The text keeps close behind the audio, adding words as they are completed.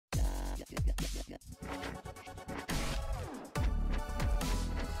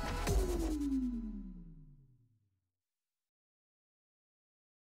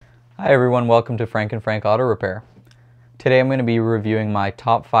Hi everyone, welcome to Frank and Frank Auto Repair. Today I'm going to be reviewing my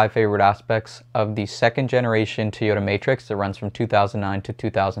top 5 favorite aspects of the second generation Toyota Matrix that runs from 2009 to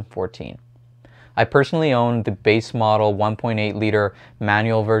 2014. I personally own the base model 1.8 liter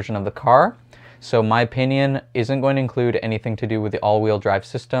manual version of the car, so my opinion isn't going to include anything to do with the all-wheel drive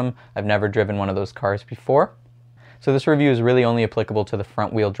system. I've never driven one of those cars before. So this review is really only applicable to the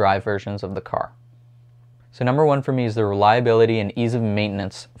front-wheel drive versions of the car. So number one for me is the reliability and ease of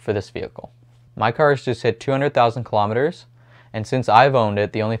maintenance for this vehicle. My car has just hit 200,000 kilometers, and since I've owned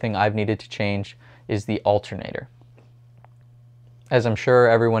it, the only thing I've needed to change is the alternator. As I'm sure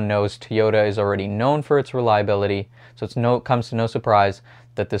everyone knows, Toyota is already known for its reliability, so it comes to no surprise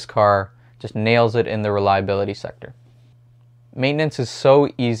that this car just nails it in the reliability sector. Maintenance is so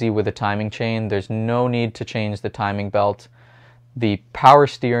easy with the timing chain. There's no need to change the timing belt. The power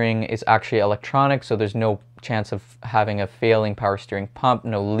steering is actually electronic, so there's no chance of having a failing power steering pump,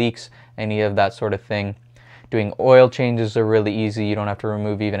 no leaks, any of that sort of thing. Doing oil changes are really easy. You don't have to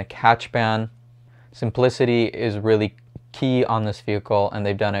remove even a catch band. Simplicity is really key on this vehicle, and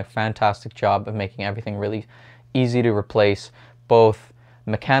they've done a fantastic job of making everything really easy to replace, both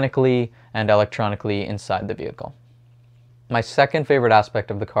mechanically and electronically inside the vehicle. My second favorite aspect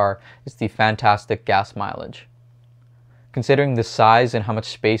of the car is the fantastic gas mileage. Considering the size and how much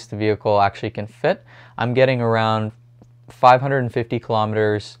space the vehicle actually can fit, I'm getting around 550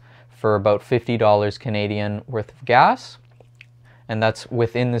 kilometers for about $50 Canadian worth of gas, and that's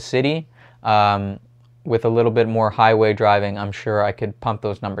within the city. With a little bit more highway driving, I'm sure I could pump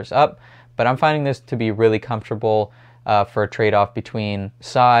those numbers up, but I'm finding this to be really comfortable for a trade-off between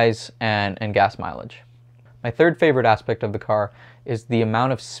size and gas mileage. My third favorite aspect of the car is the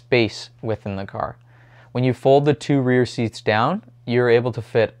amount of space within the car. When you fold the two rear seats down, you're able to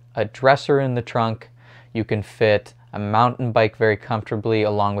fit a dresser in the trunk. You can fit a mountain bike very comfortably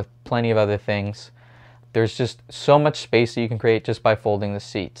along with plenty of other things. There's just so much space that you can create just by folding the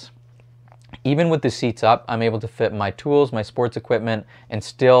seats. Even with the seats up, I'm able to fit my tools, my sports equipment, and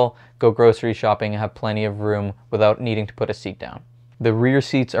still go grocery shopping and have plenty of room without needing to put a seat down. The rear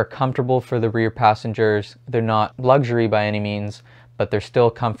seats are comfortable for the rear passengers. They're not luxury by any means, but they're still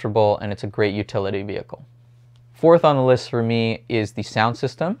comfortable, and it's a great utility vehicle. Fourth on the list for me is the sound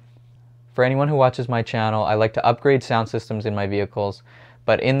system. For anyone who watches my channel, I like to upgrade sound systems in my vehicles,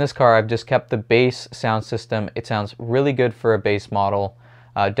 but in this car I've just kept the base sound system. It sounds really good for a base model.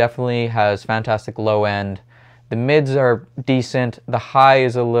 Definitely has fantastic low end. The mids are decent. The high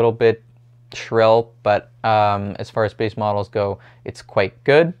is a little bit shrill, but as far as base models go, it's quite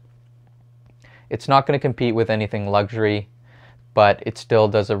good. It's not going to compete with anything luxury, but it still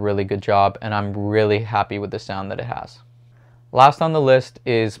does a really good job, and I'm really happy with the sound that it has. Last on the list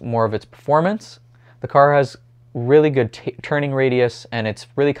is more of its performance. The car has really good turning radius, and it's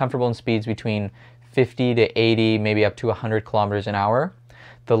really comfortable in speeds between 50 to 80, maybe up to 100 kilometers an hour.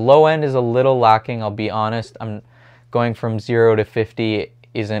 The low end is a little lacking, I'll be honest. I'm going from 0 to 50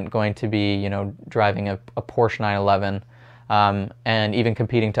 isn't going to be, driving a Porsche 911, and even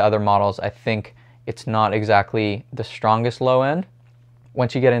competing to other models, I think it's not exactly the strongest low end.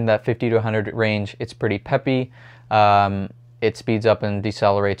 Once you get in that 50 to 100 range, it's pretty peppy. It speeds up and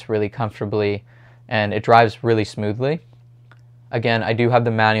decelerates really comfortably, and it drives really smoothly. Again, I do have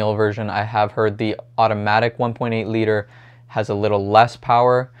the manual version. I have heard the automatic 1.8 liter has a little less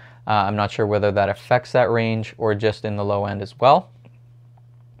power. I'm not sure whether that affects that range or just in the low end as well.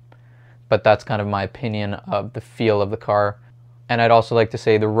 But that's kind of my opinion of the feel of the car. And I'd also like to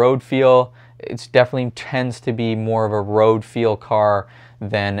say the road feel, it definitely tends to be more of a road feel car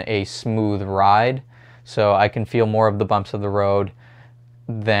than a smooth ride. So I can feel more of the bumps of the road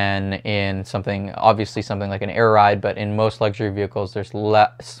than in obviously something like an air ride, but in most luxury vehicles there's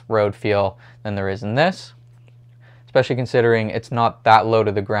less road feel than there is in this. Especially considering it's not that low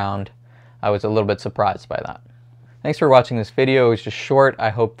to the ground. I was a little bit surprised by that. Thanks for watching this video. It was just short. I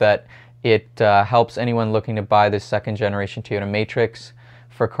hope that it helps anyone looking to buy this second generation Toyota Matrix.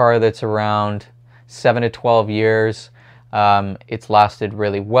 For a car that's around 7 to 12 years, it's lasted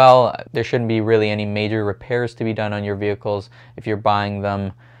really well. There shouldn't be really any major repairs to be done on your vehicles if you're buying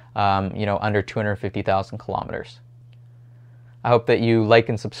them under 250,000 kilometers. I hope that you like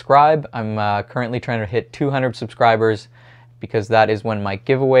and subscribe. I'm currently trying to hit 200 subscribers because that is when my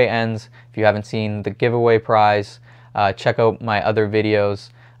giveaway ends. If you haven't seen the giveaway prize, check out my other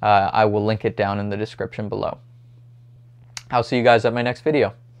videos. I will link it down in the description below. I'll see you guys at my next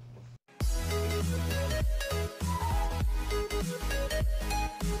video.